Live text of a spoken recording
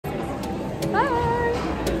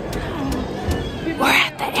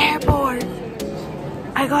the airport.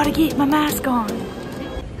 I gotta keep my mask on.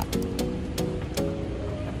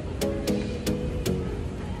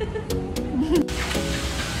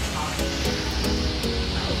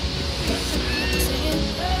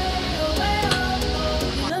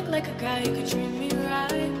 Look like a guy who could treat me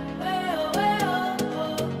right.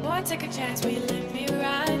 Boy, take a chance, will you let me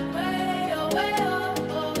ride?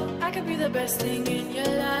 I could be the best thing in your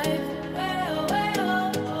life.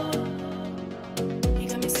 You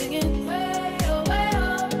got me singing.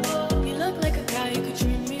 You look like a guy who could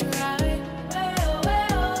treat me right.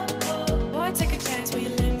 Boy, take a chance, will you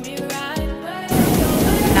let me ride?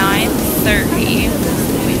 9:30.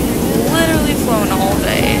 We've literally flown all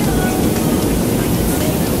day.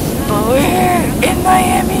 But we're in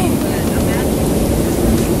Miami.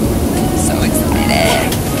 So excited.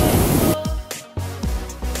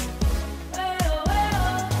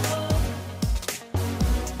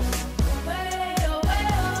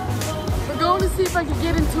 We're going to see if I can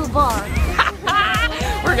get into a bar.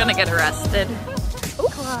 We're gonna get arrested.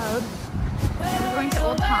 Cloud. We're going to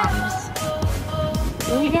Old Tom's.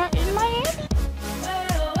 We got in Miami.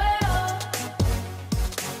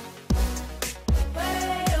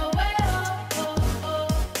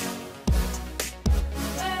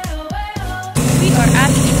 We are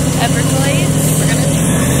at Everglades.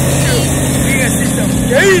 We're gonna see some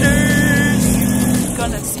gators.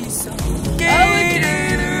 Gonna see some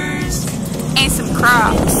gators. And some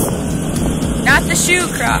Crocs. Not the shoe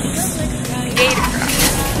Crocs. The gator Crocs.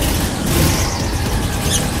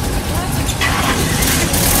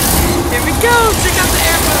 Here we go. Check out the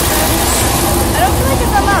airport, man. I don't feel like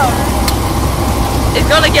it's that loud. It's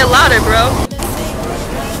gonna get louder, bro.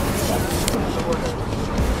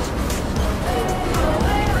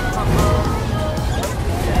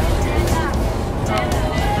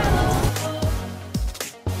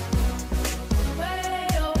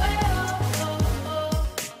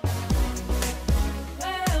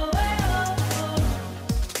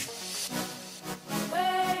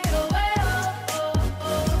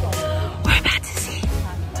 We're about to see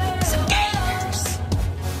some gators.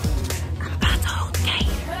 I'm about to hold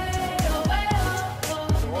gators.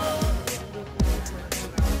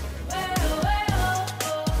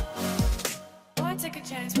 Boy, take a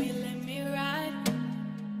chance, will you let me ride?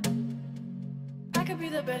 I could be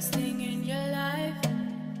the best thing in your life.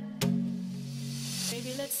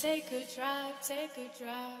 Maybe let's take a drive, take a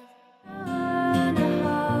drive. On a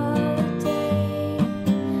holiday,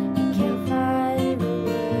 you can't find the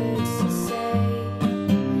words to say.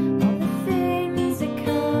 All the things that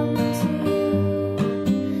come to you,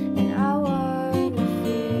 and I wanna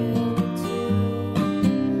feel it too.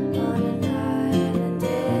 On an island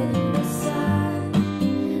in the sun,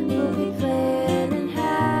 we'll be playing and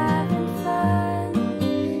having fun,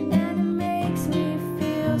 and it makes me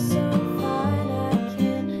feel so fine. I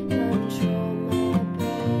can't control my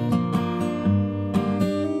brain.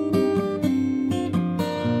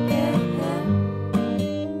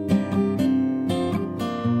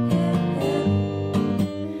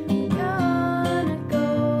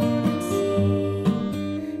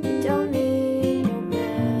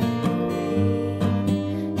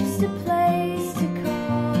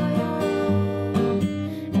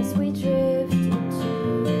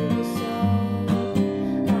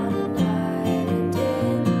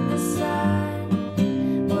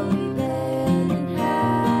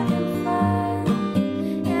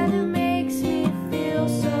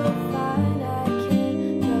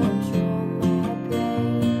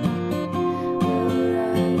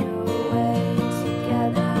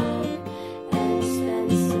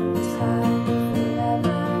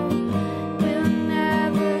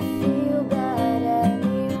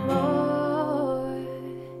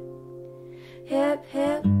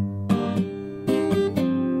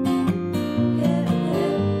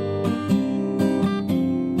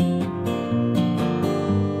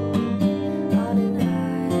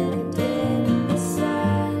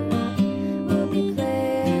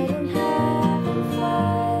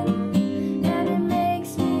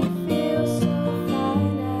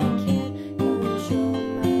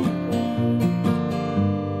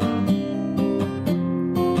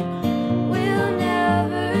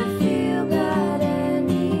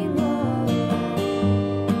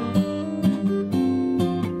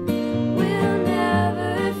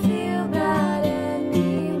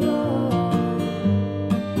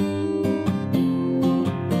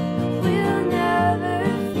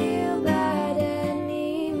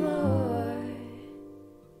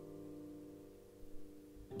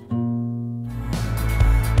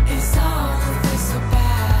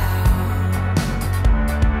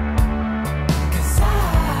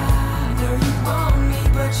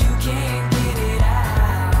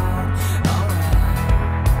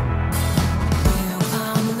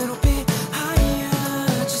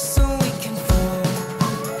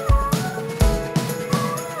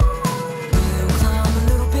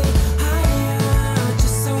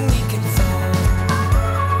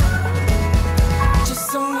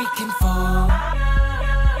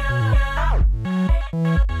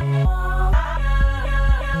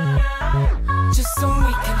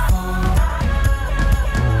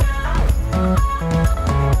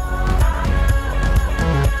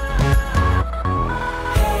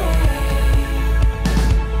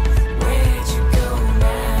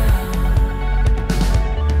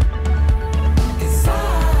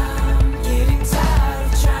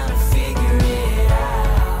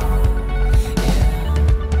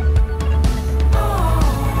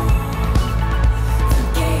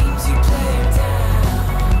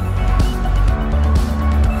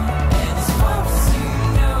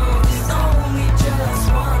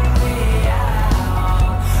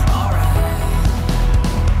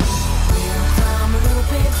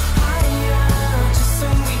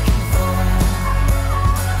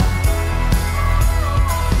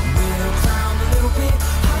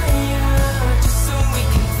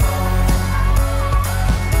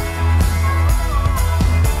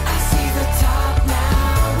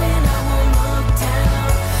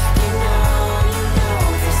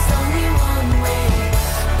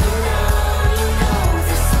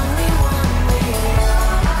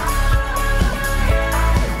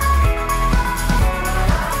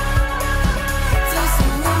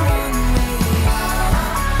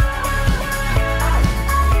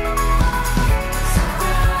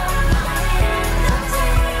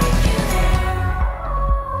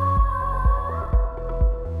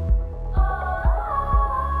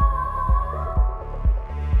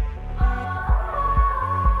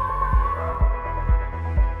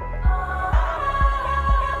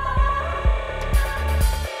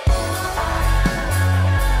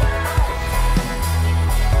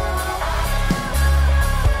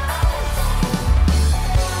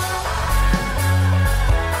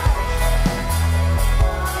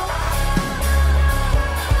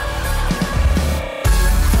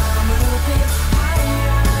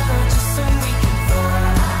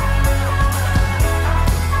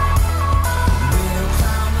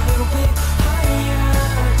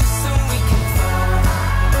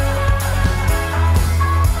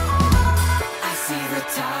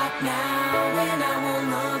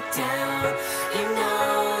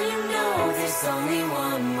 there's only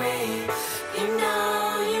one way. You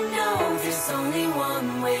know, there's only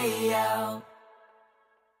one way out.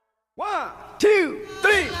 1, 2,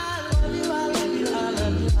 3.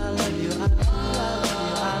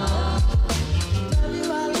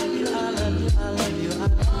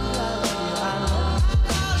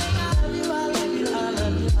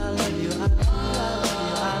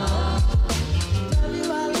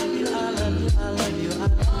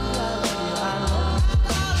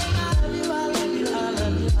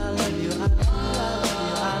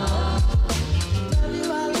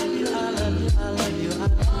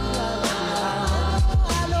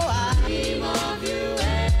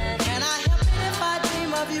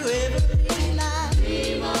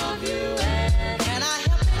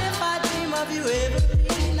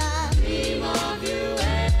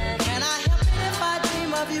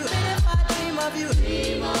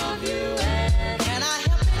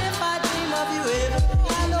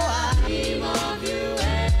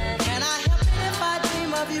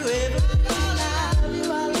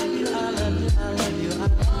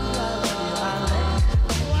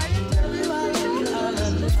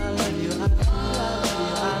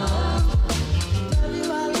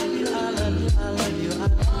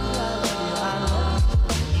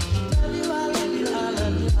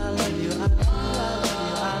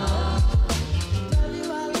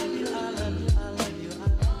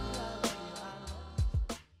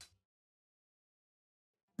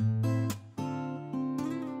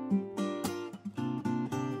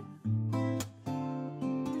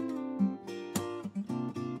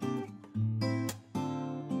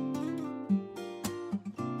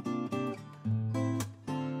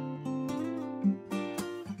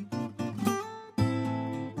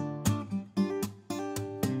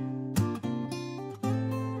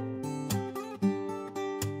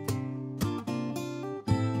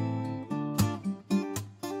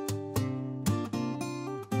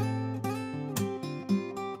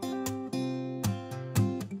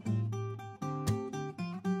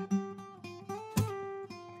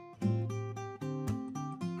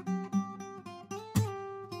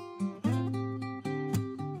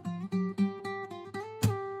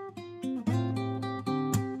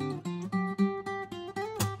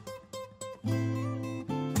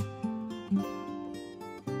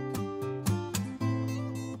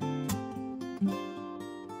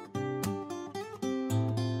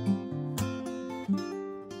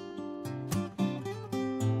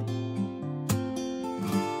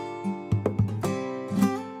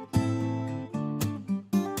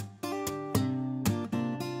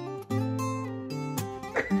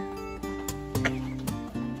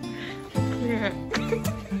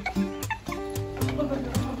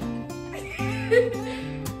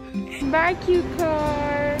 Bye, cute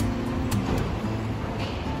car.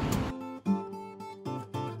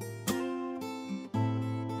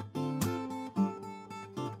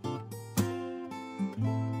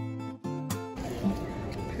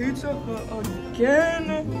 Pizza Hut again.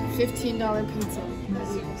 $15 pizza.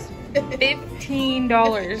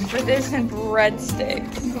 $15 for this and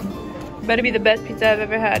breadsticks. Better be the best pizza I've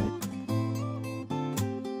ever had.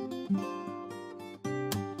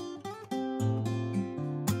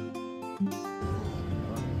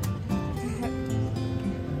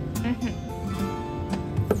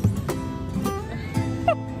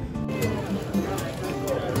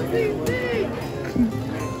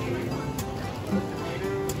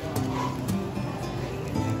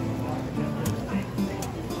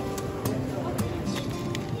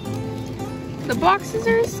 The boxes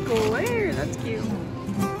are square. That's cute.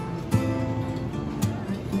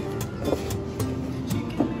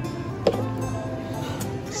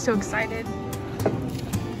 So excited.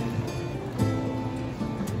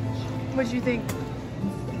 What do you think?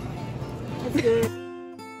 It's good.